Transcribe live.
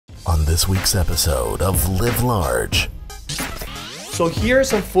on this week's episode of Live Large. So here's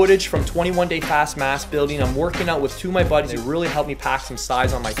some footage from 21-day fast mass building. I'm working out with two of my buddies who really helped me pack some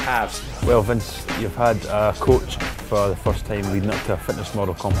size on my calves. Well, Vince, you've had a coach for the first time leading up to a fitness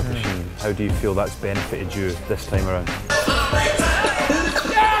model competition. How do you feel that's benefited you this time around?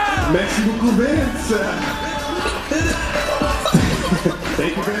 Merci beaucoup, Vince.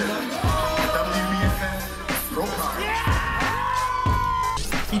 Thank you very much.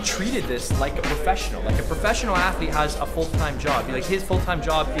 He treated this like a professional. Like a professional athlete has a full-time job. Like his full-time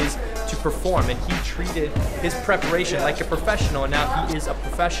job is to perform, and he treated his preparation like a professional, and now he is a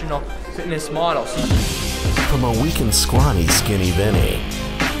professional fitness model. From a weak and scrawny Skinny Vinny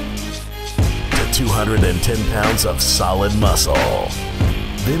to 210 pounds of solid muscle,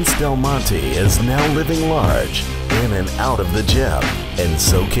 Vince Del Monte is now living large in and out of the gym, and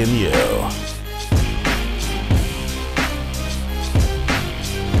so can you.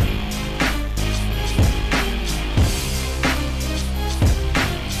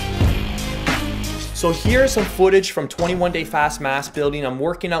 So here's some footage from 21-day fast mass building. I'm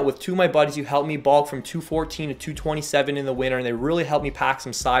working out with two of my buddies who helped me bulk from 214 to 227 in the winter, and they really helped me pack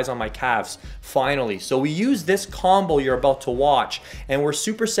some size on my calves, finally. So we use this combo you're about to watch, and we're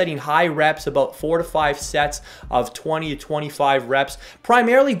supersetting high reps, about 4 to 5 sets of 20 to 25 reps,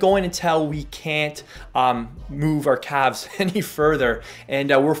 primarily going until we can't move our calves any further. And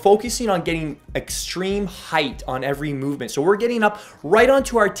we're focusing on getting extreme height on every movement. So we're getting up right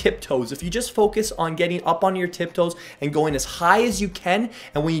onto our tiptoes. If you just focus on getting up on your tiptoes and going as high as you can,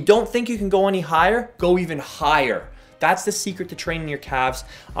 and when you don't think you can go any higher, go even higher. That's the secret to training your calves.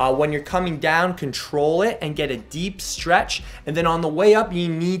 When you're coming down, control it and get a deep stretch, and then on the way up, you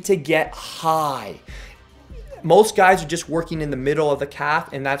need to get high. Most guys are just working in the middle of the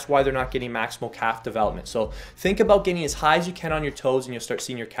calf, and that's why they're not getting maximal calf development. So think about getting as high as you can on your toes, and you'll start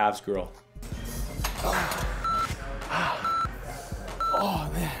seeing your calves grow. Oh,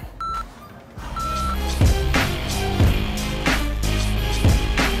 man.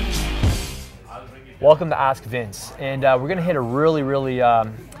 Welcome to Ask Vince, and we're going to hit a really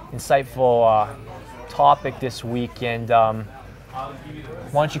insightful topic this week, and why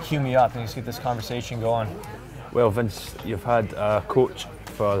don't you cue me up and let's get this conversation going. Well, Vince, you've had a coach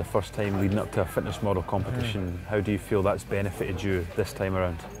for the first time leading up to a fitness model competition. How do you feel that's benefited you this time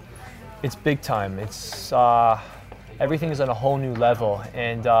around? It's big time. It's everything's on a whole new level,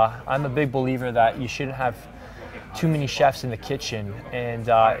 and I'm a big believer that you shouldn't have too many chefs in the kitchen, and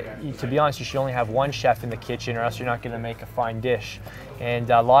to be honest, you should only have one chef in the kitchen, or else you're not going to make a fine dish. And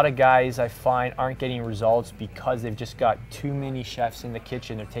a lot of guys I find aren't getting results because they've just got too many chefs in the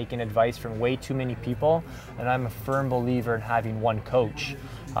kitchen. They're taking advice from way too many people, and I'm a firm believer in having one coach.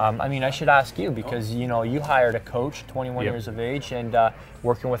 I mean, I should ask you, because you know you hired a coach, 21 years of age, and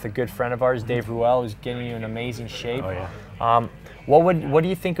working with a good friend of ours, Dave Ruel, who's getting you in amazing shape. Oh, yeah. What do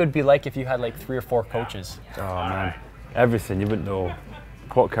you think it would be like if you had like 3 or 4 coaches? Oh man, everything. You wouldn't know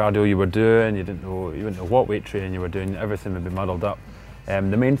what cardio you were doing. You wouldn't know what weight training you were doing. Everything would be muddled up. The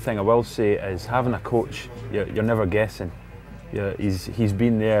main thing I will say is having a coach. You're never guessing. He's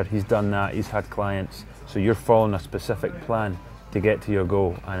been there. He's done that. He's had clients. So you're following a specific plan to get to your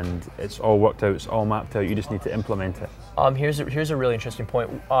goal, and it's all worked out. It's all mapped out. You just need to implement it. Here's a really interesting point.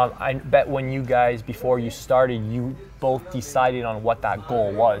 I bet when you guys, before you started, you both decided on what that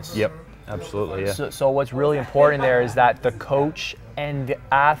goal was. Yep, absolutely, yeah. So what's really important there is that the coach and the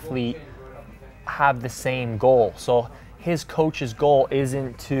athlete have the same goal. So his coach's goal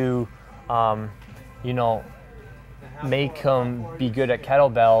isn't to, you know, make him be good at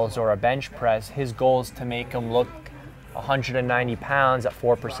kettlebells or a bench press. His goal is to make him look 190 pounds at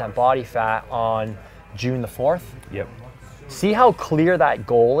 4% body fat on June the 4th. Yep. See how clear that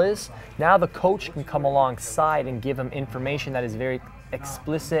goal is? Now the coach can come alongside and give him information that is very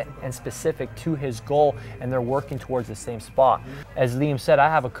explicit and specific to his goal, and they're working towards the same spot. As Liam said, I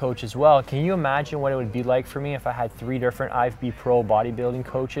have a coach as well. Can you imagine what it would be like for me if I had 3 different IFB Pro bodybuilding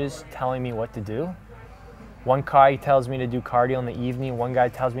coaches telling me what to do? One guy tells me to do cardio in the evening, one guy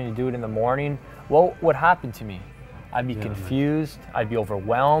tells me to do it in the morning. What would happen to me? I'd be confused, I'd be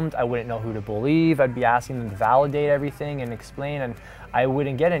overwhelmed, I wouldn't know who to believe, I'd be asking them to validate everything and explain, and I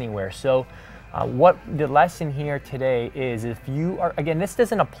wouldn't get anywhere. So what the lesson here today is, if you are, again, this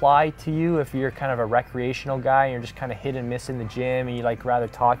doesn't apply to you if you're kind of a recreational guy and you're just kind of hit and miss in the gym and you like rather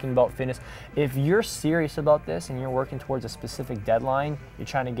talking about fitness. If you're serious about this and you're working towards a specific deadline, you're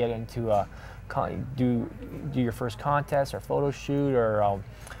trying to get into a, do your first contest or photo shoot or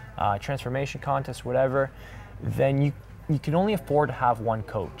transformation contest, whatever, then you can only afford to have one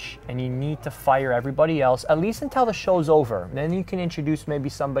coach, and you need to fire everybody else, at least until the show's over. Then you can introduce maybe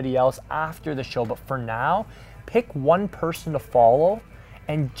somebody else after the show, but for now, pick one person to follow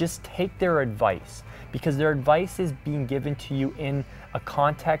and just take their advice, because their advice is being given to you in a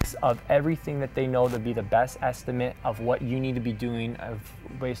context of everything that they know to be the best estimate of what you need to be doing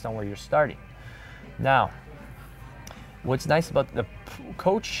based on where you're starting. Now, what's nice about the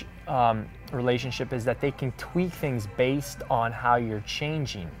coach relationship is that they can tweak things based on how you're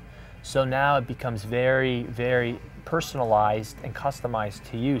changing. So now it becomes very, very personalized and customized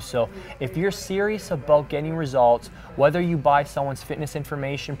to you. So if you're serious about getting results, whether you buy someone's fitness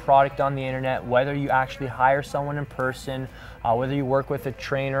information product on the internet, whether you actually hire someone in person, whether you work with a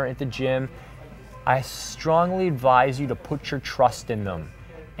trainer at the gym, I strongly advise you to put your trust in them.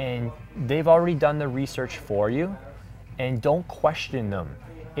 And they've already done the research for you, and don't question them.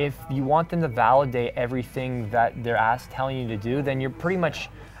 If you want them to validate everything that they're telling you to do, then you're pretty much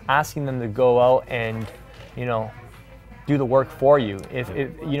asking them to go out and, you know, do the work for you. If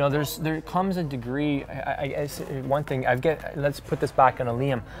you know, there comes a degree. One thing let's put this back on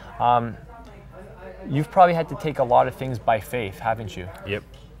Liam. You've probably had to take a lot of things by faith, haven't you? Yep,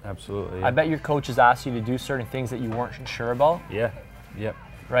 absolutely. Yeah. I bet your coaches asked you to do certain things that you weren't sure about. Yeah, yep.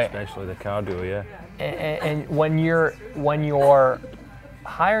 Right. Especially the cardio, yeah. And when you're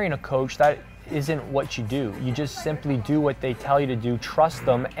hiring a coach, that isn't what you do. You just simply do what they tell you to do, trust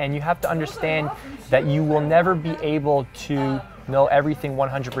them, and you have to understand that you will never be able to know everything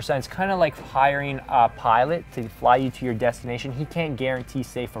 100%. It's kind of like hiring a pilot to fly you to your destination. He can't guarantee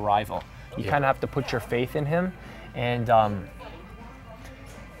safe arrival. You kind of have to put your faith in him, and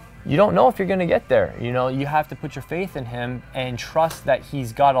you don't know if you're going to get there. You know, you have to put your faith in him and trust that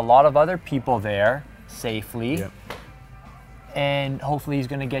he's got a lot of other people there safely. Yep. And hopefully he's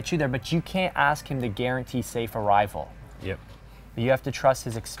going to get you there, but you can't ask him to guarantee safe arrival. Yep. You have to trust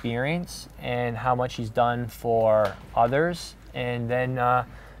his experience and how much he's done for others, and then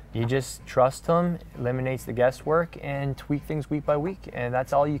you just trust him, eliminates the guesswork, and tweak things week by week, and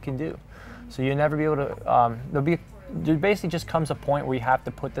that's all you can do. So you'll never be able to, there basically just comes a point where you have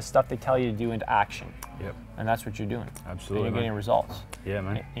to put the stuff they tell you to do into action. Yep. And that's what you're doing. Absolutely. And you're getting results. Yeah,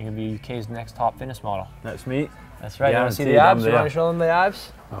 man. You can be UK's next top fitness model. That's me. That's right. You want to see the abs? You want to show them the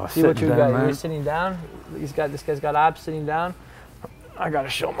abs? Oh, see what you got. Man. You're sitting down. This guy's got abs sitting down. I got to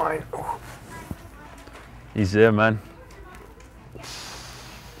show mine. He's there, man.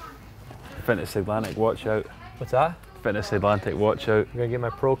 Fitness Atlantic, watch out. What's that? Fitness Atlantic, watch out. I'm going to get my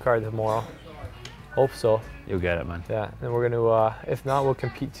pro card tomorrow. Hope so. You'll get it, man. Yeah, and we're going to, if not, we'll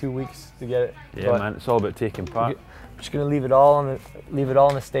compete 2 weeks to get it. Yeah, but man, it's all about taking part. I'm just going to leave it all on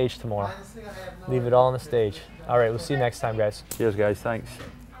the stage tomorrow. Leave it all on the stage. All right, we'll see you next time, guys. Cheers, guys. Thanks.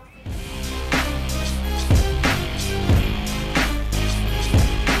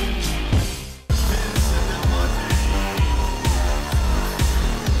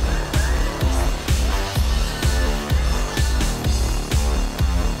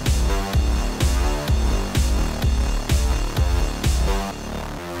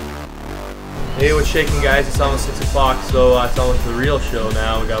 Hey, what's shaking, guys? It's almost 6 o'clock, so it's almost the real show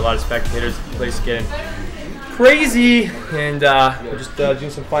now. We got a lot of spectators. The place is getting crazy, and we're just doing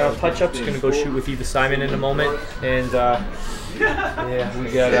some final touch-ups. Gonna go shoot with Eva Simon in a moment, and yeah,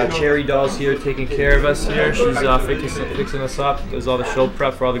 we got Cherry Dolls here taking care of us here. She's fixing us up. Does all the show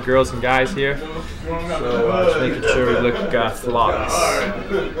prep for all the girls and guys here. So just making sure we look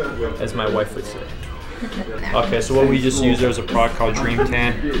flawless, as my wife would say. Okay, so what we just used there was a product called Dream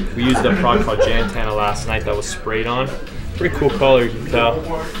Tan. We used a product called Jan Tan last night that was sprayed on. Pretty cool color, you can tell.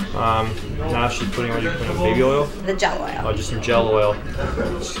 Now she's putting, what are you putting, baby oil? The gel oil. Oh, just some gel oil.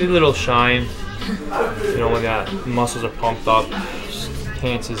 Just a little shine. You know, when that muscles are pumped up, just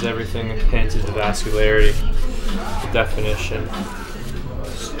enhances everything, enhances the vascularity, the definition.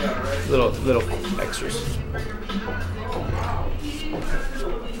 Little extras.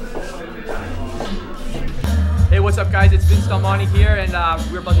 Hey, what's up, guys? It's Vince Delmonte here, and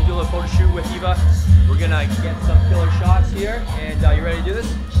we're about to do a little photo shoot with Eva. We're gonna get some killer shots here, and you ready to do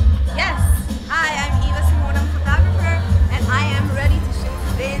this? Yes. Hi, I'm Eva Simone, I'm a photographer, and I am ready to shoot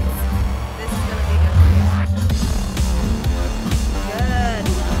Vince. This is gonna be good. Good.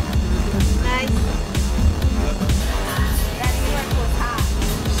 Nice. That work was hot.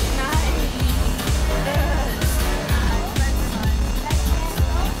 Nice.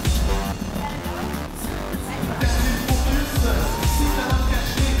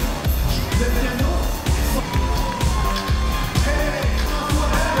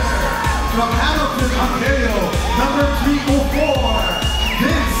 From Hamilton, Ontario, number 304,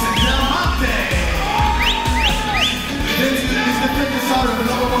 Vince Delmonte.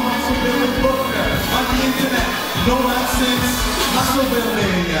 Quebec, no nonsense, muscle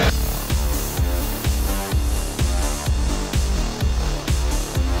building.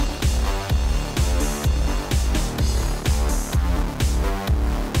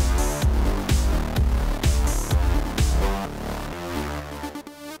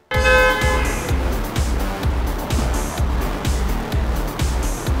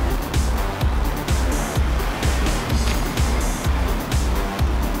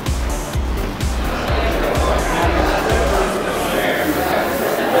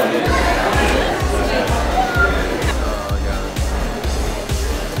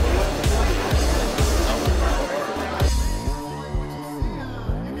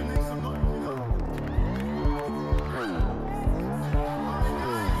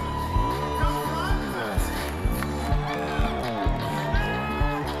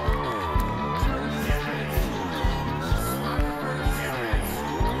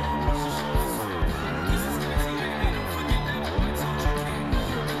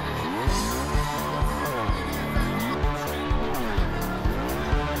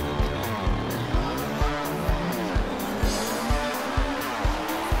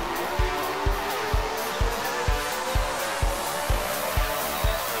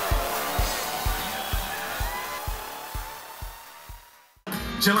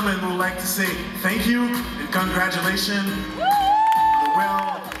 Gentlemen, would like to say thank you and congratulations.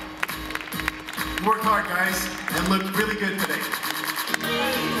 Well, you worked hard, guys, and looked really good today.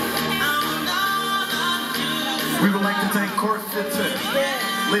 We would like to thank Corfit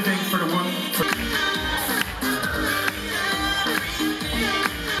Living for the one.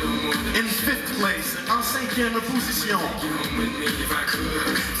 In 5th place, en 5e position,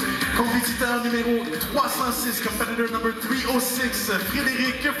 compétiteur numéro 306, competitor number 306,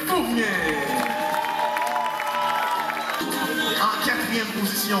 Frédéric Fournier. En 4e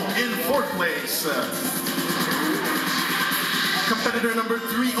position, in 4th place, competitor number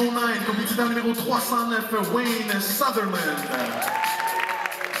 309, compétiteur numéro 309, Wayne Sutherland.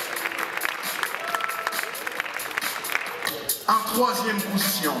 En 3e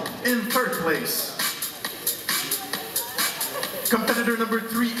position, in 3rd place, competitor number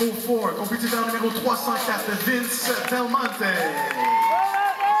 304, compétiteur numéro 304, Vince Belmonte.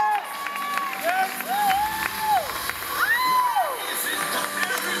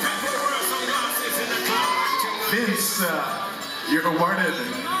 Vince, you're awarded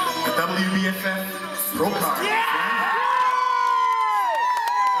the WBFF Pro Card. Yeah!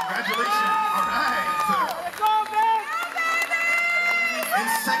 Congratulations. All right. In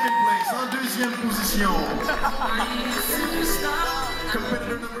 2nd place, en 2e position,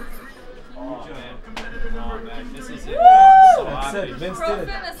 competitor number 3. Oh man, this is it. So happy. Vince did it.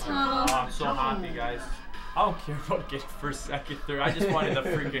 I'm so happy, guys. I don't care about getting first, second, third. I just wanted the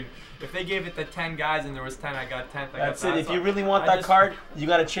freaking. If they gave it to 10 guys and there was 10, I got 10th. That's it. If you really want that card, you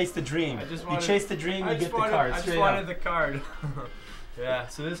gotta chase the dream. You chase the dream, you get the card. I just wanted the card. Yeah,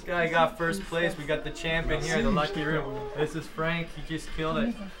 so this guy got first place. We got the champion here, the lucky room. This is Frank. He just killed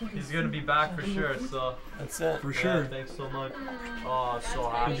it. He's gonna be back for sure. So that's it. For sure. Thanks so much. Oh, so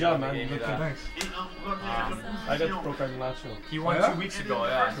happy. Good job, man. Thanks. I got the pro card last show. He won 2 weeks ago.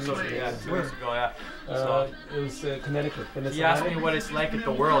 Yeah. So yeah, 2 weeks ago. Yeah. So it was Connecticut. He asked me what it's like at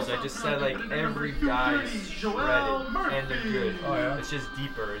the Worlds. I just said like every guy's shredded and they're good. Oh yeah. It's just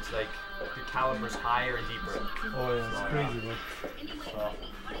deeper. It's like the caliber's higher and deeper. Oh yeah, it's crazy, man. So,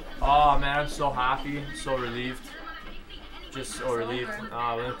 oh man, I'm so happy, so relieved. Just so relieved.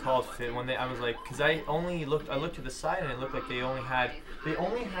 When they called fit, I was like, cause I looked to the side and it looked like they only had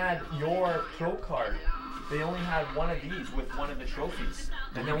your pro card. They only had one of these with one of the trophies.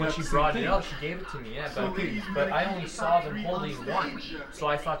 And then when she brought it out, she gave it to me, yeah. But I only saw them holding one, so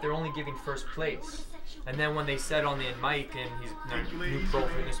I thought they're only giving first place. And then when they said on the mic, and he's their new pro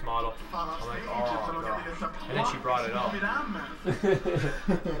fitness model, I'm like, oh gosh. And then she brought it out.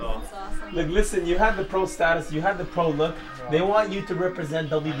 So. Look, listen, you had the pro status, you had the pro look. They want you to represent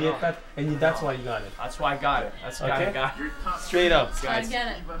WBFF, and that's why you got it. That's why I got it. That's why I got it. Straight up. Guys,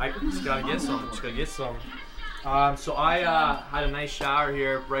 I just gotta get some. Just gotta get some. So I had a nice shower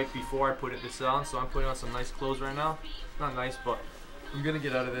here right before I put this on, so I'm putting on some nice clothes right now. Not nice, but I'm gonna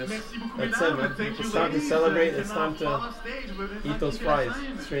get out of this. That's it, man. It's time to celebrate. It's time to eat those fries.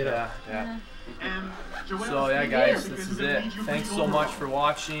 Straight up. Yeah. So yeah, guys, this is it. Thanks so much for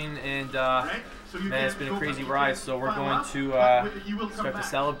watching, and man, it's been a crazy ride. So we're going to start to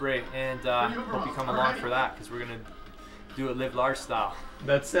celebrate, and hope you come along for that, because we're gonna do it Live Large style.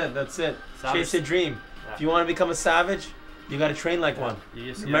 That's it. That's it. Chase your dream. Yeah. If you want to become a savage, You got to train like one.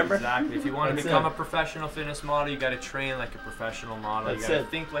 Remember? Exactly. If you want to become a professional fitness model, you got to train like a professional model. You got to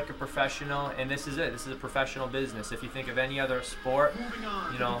think like a professional, and this is it. This is a professional business. If you think of any other sport,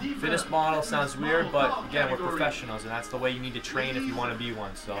 you know, fitness model sounds weird, but again, we're professionals, and that's the way you need to train if you want to be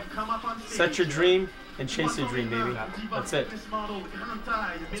one. So set your dream and chase your dream, baby. That's it. That's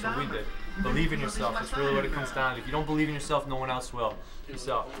what we did. Believe in yourself. That's really what it comes down to. If you don't believe in yourself, no one else will. Peace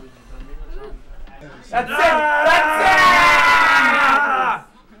out. That's it!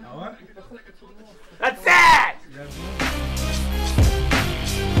 That's it! That's it!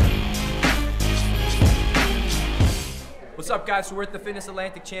 What's up, guys? So we're at the Fitness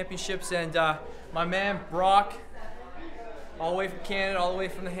Atlantic Championships, and my man Brock, all the way from Canada, all the way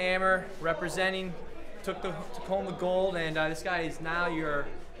from the Hammer, representing, took home the gold, and this guy is now your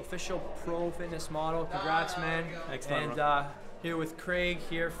official pro fitness model. Congrats, man. Thanks, and here with Craig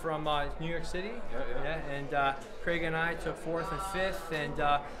here from New York City. Yeah. And Craig and I took 4th and 5th, and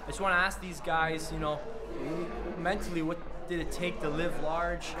I just want to ask these guys, you know, mentally, what did it take to live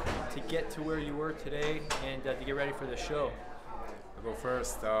large, to get to where you were today, and to get ready for the show? I'll go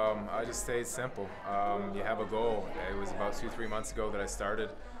first. I just stayed simple. You have a goal. It was about 2-3 months ago that I started.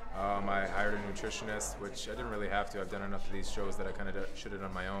 I hired a nutritionist, which I didn't really have to. I've done enough of these shows that I kind of should have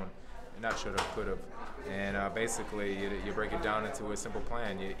done my own. Not should have, could have. And basically, you break it down into a simple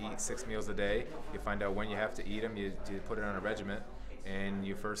plan. You eat 6 meals a day. You find out when you have to eat them. You put it on a regiment. And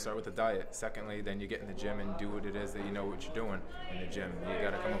you first start with the diet. Secondly, then you get in the gym and do what it is that you know what you're doing in the gym. You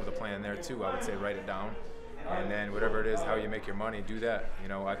got to come up with a plan there too. I would say write it down. And then whatever it is, how you make your money, do that. You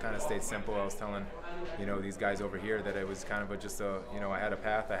know, I kind of stayed simple. I was telling, you know, these guys over here that it was kind of just a, you know, I had a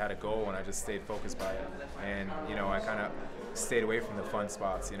path, I had a goal, and I just stayed focused by it. And, you know, I kind of stayed away from the fun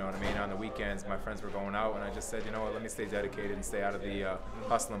spots, you know what I mean? On the weekends, my friends were going out, and I just said, you know what, let me stay dedicated and stay out of the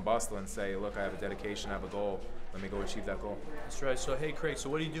hustle and bustle and say, look, I have a dedication, I have a goal. Let me go achieve that goal. That's right. So, hey, Craig, so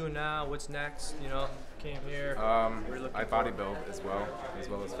what are you doing now? What's next? You know, came here. I bodybuild as well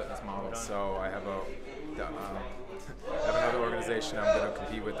as fitness models. So I have another organization I'm going to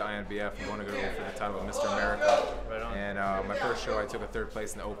compete with, the INBF. I'm going to go for the title of Mr. America. Right on. And my first show, I took a 3rd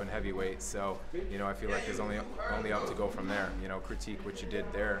place in the open heavyweight. So, you know, I feel like there's only up to go from there. You know, critique what you did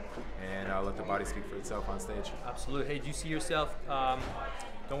there, and let the body speak for itself on stage. Absolutely. Hey, do you see yourself?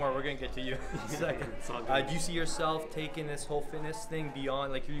 Don't worry, we're gonna get to you in a second. Do you see yourself taking this whole fitness thing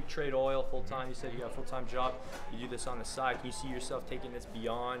beyond? Like, you trade oil full time. You said you got a full-time job. You do this on the side. Can you see yourself taking this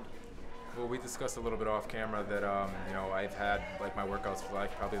beyond? Well, we discussed a little bit off camera that you know, I've had like my workouts for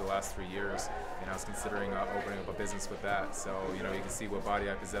like probably the last 3 years, and I was considering opening up a business with that. So, you know, you can see what body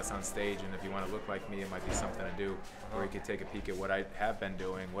I possess on stage, and if you want to look like me, it might be something to do. Or you could take a peek at what I have been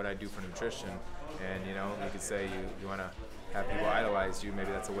doing, what I do for nutrition, and, you know, you could say you want to have people idolize you.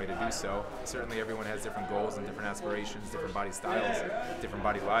 Maybe that's a way to do so. Certainly everyone has different goals and different aspirations, different body styles, different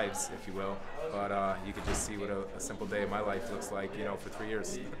body lives, if you will. But you could just see what a simple day of my life looks like, you know, for 3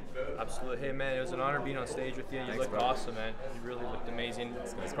 years. Absolutely. Hey, man, it was an honor being on stage with you. You looked awesome, man. You really looked amazing.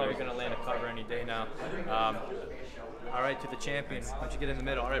 You're probably going to land a cover any day now. All right, to the champion. Why don't you get in the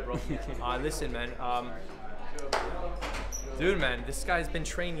middle? All right, bro. Listen, man. Dude, man, this guy's been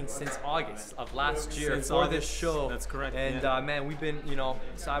training since August of last year for this show. That's correct. And man, we've been, you know,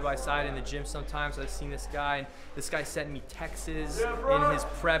 side by side in the gym sometimes. I've seen this guy, and this guy sent me texts in his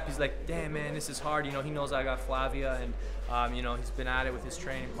prep. He's like, damn, man, this is hard. You know, he knows I got Flavia, and you know, he's been at it with his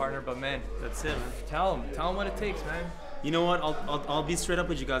training partner. But man, that's it, man. Tell him what it takes, man. You know what? I'll be straight up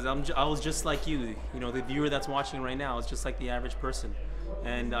with you guys. I was just like you. You know, the viewer that's watching right now is just like the average person.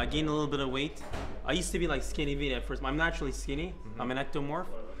 And I gained a little bit of weight. I used to be like skinny Vita at first. I'm naturally skinny. I'm an ectomorph.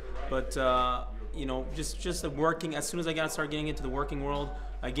 But you know, just working. As soon as I started getting into the working world,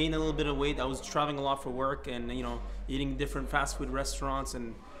 I gained a little bit of weight. I was traveling a lot for work, and, you know, eating different fast food restaurants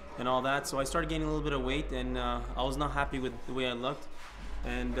and all that. So I started gaining a little bit of weight, and I was not happy with the way I looked.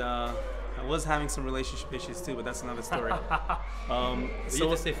 And I was having some relationship issues too, but that's another story. So you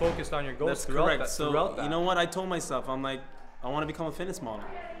have to stay focused on your goals. That's correct. So you know what? I told myself, I'm like, I want to become a fitness model.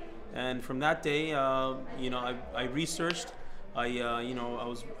 And from that day, you know, I researched. You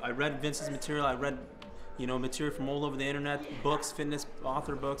know, I read Vince's material. I read, you know, material from all over the internet, books, fitness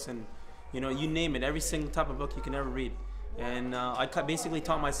author books, and, you know, you name it, every single type of book you can ever read. And I basically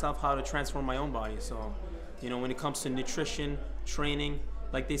taught myself how to transform my own body. So, you know, when it comes to nutrition, training,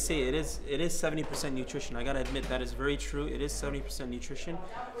 like they say, it is 70% nutrition. I gotta admit, that is very true. It is 70% nutrition,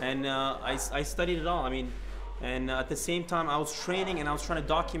 and I studied it all. I mean, and at the same time, I was training, and I was trying to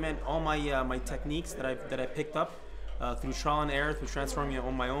document all my my techniques that I picked up through trial and error, through transforming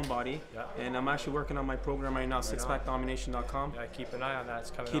my own body. Yeah. And I'm actually working on my program right now, sixpackdomination.com. Yeah, keep an eye on that.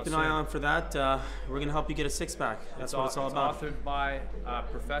 It's coming Keep out an soon. eye on for that. We're going to help you get a six-pack. That's what it's all about. It's authored by a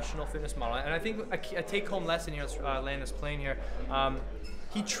professional fitness model. And I think a take-home lesson here, let's land this plane here.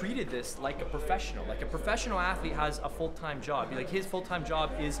 He treated this like a professional. Like a professional athlete has a full-time job. Like his full-time job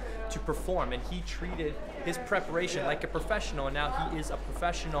is to perform, and he treated his preparation like a professional, and now he is a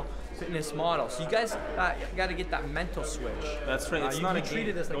professional fitness model. So you guys got to get that mental switch. That's right. It's not you a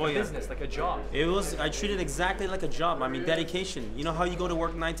treated this like a business, like a job. I treated it exactly like a job. I mean, dedication. You know how you go to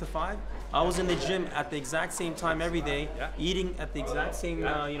work 9 to 5? I was in the gym at the exact same time every day, eating at the exact same,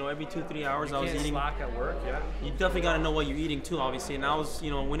 you know, every 2-3 hours. I was eating. Slack at work, You definitely got to know what you're eating too, obviously. And I was, you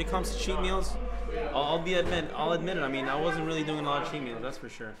know, when it comes to cheat meals, I'll admit it. I mean, I wasn't really doing a lot of cheat meals, that's for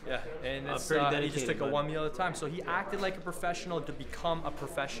sure. Yeah, and it's, pretty he dedicated, just took but- a one meal at a time. So he acted like a professional to become a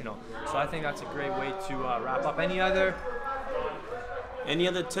professional. So I think that's a great way to wrap up. Any other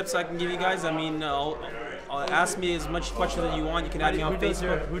tips I can give you guys? I mean, ask me as much questions as you want. You can add me on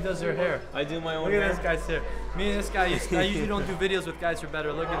Facebook. Who does your hair? I do my own Look hair. at this guy's hair. Me and this guy, I usually don't do videos with guys who are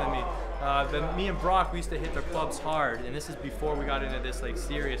better looking than me. But me and Brock, we used to hit the clubs hard, and this is before we got into this like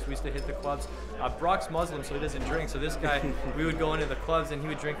serious. We used to hit the clubs. Brock's Muslim, so he doesn't drink. So this guy, we would go into the clubs, and he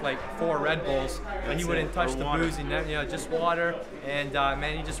would drink like 4 Red Bulls, and he wouldn't touch the booze. You know, just water. And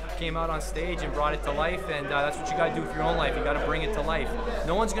man, he just came out on stage and brought it to life. And that's what you got to do with your own life. You got to bring it to life.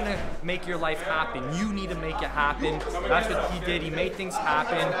 No one's gonna make your life happen. You need to make it happen. That's what he did. He made things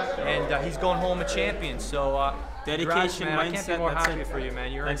happen, and he's going home a champion. So. Dedication, man. mindset. I can't be more happy for you,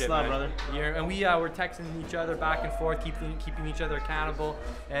 man. You earned Thanks it, a lot, man. brother. And we were texting each other back and forth, keeping each other accountable.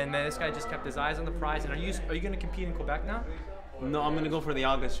 And man, this guy just kept his eyes on the prize. And are you going to compete in Quebec now? No, I'm gonna go for the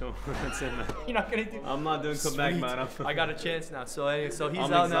August show. That's it, man. You're not gonna do. I'm not doing Quebec, man. I got a chance now. So he's I'm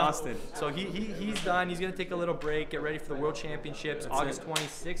out exhausted. now. So he's done. He's gonna take a little break, get ready for the World Championships, August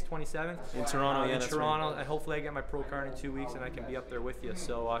 26th, 27th in Toronto. In Toronto, and hopefully I get my pro card in 2 weeks, and I can be up there with you.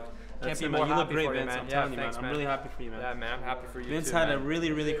 So can't be more you look happy great, for you, Vince. man. I'm telling you, thanks, man. man. I'm really happy for you, man. Yeah, man. I'm happy for you. Vince too, had man. a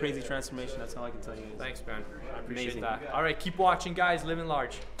really, really crazy transformation. That's all I can tell you. Thanks, man. I appreciate Amazing. that. All right, keep watching, guys. Living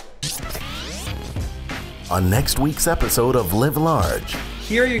large. On next week's episode of Live Large.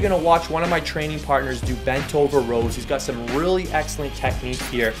 Here you're gonna watch one of my training partners do bent over rows. He's got some really excellent technique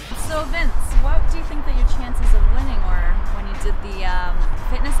here. So Vince, what do you think that your chances of winning were when you did the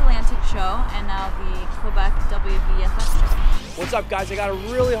Fitness Atlantic show and now the Quebec WBFF show? What's up, guys? I got a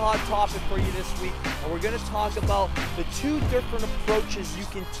really hot topic for you this week, and we're gonna talk about the 2 different approaches you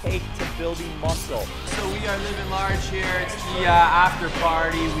can take to building muscle. So we are living large here. It's the after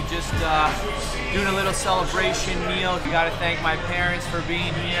party. We just doing a little celebration meal. We gotta thank my parents for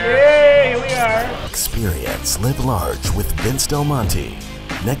being here. Yay, we are. Experience Live Large with Vince Del Monte.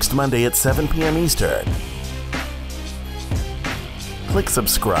 Next Monday at 7 p.m. Eastern. Click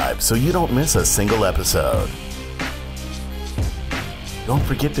subscribe so you don't miss a single episode. Don't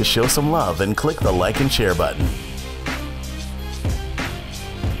forget to show some love and click the like and share button.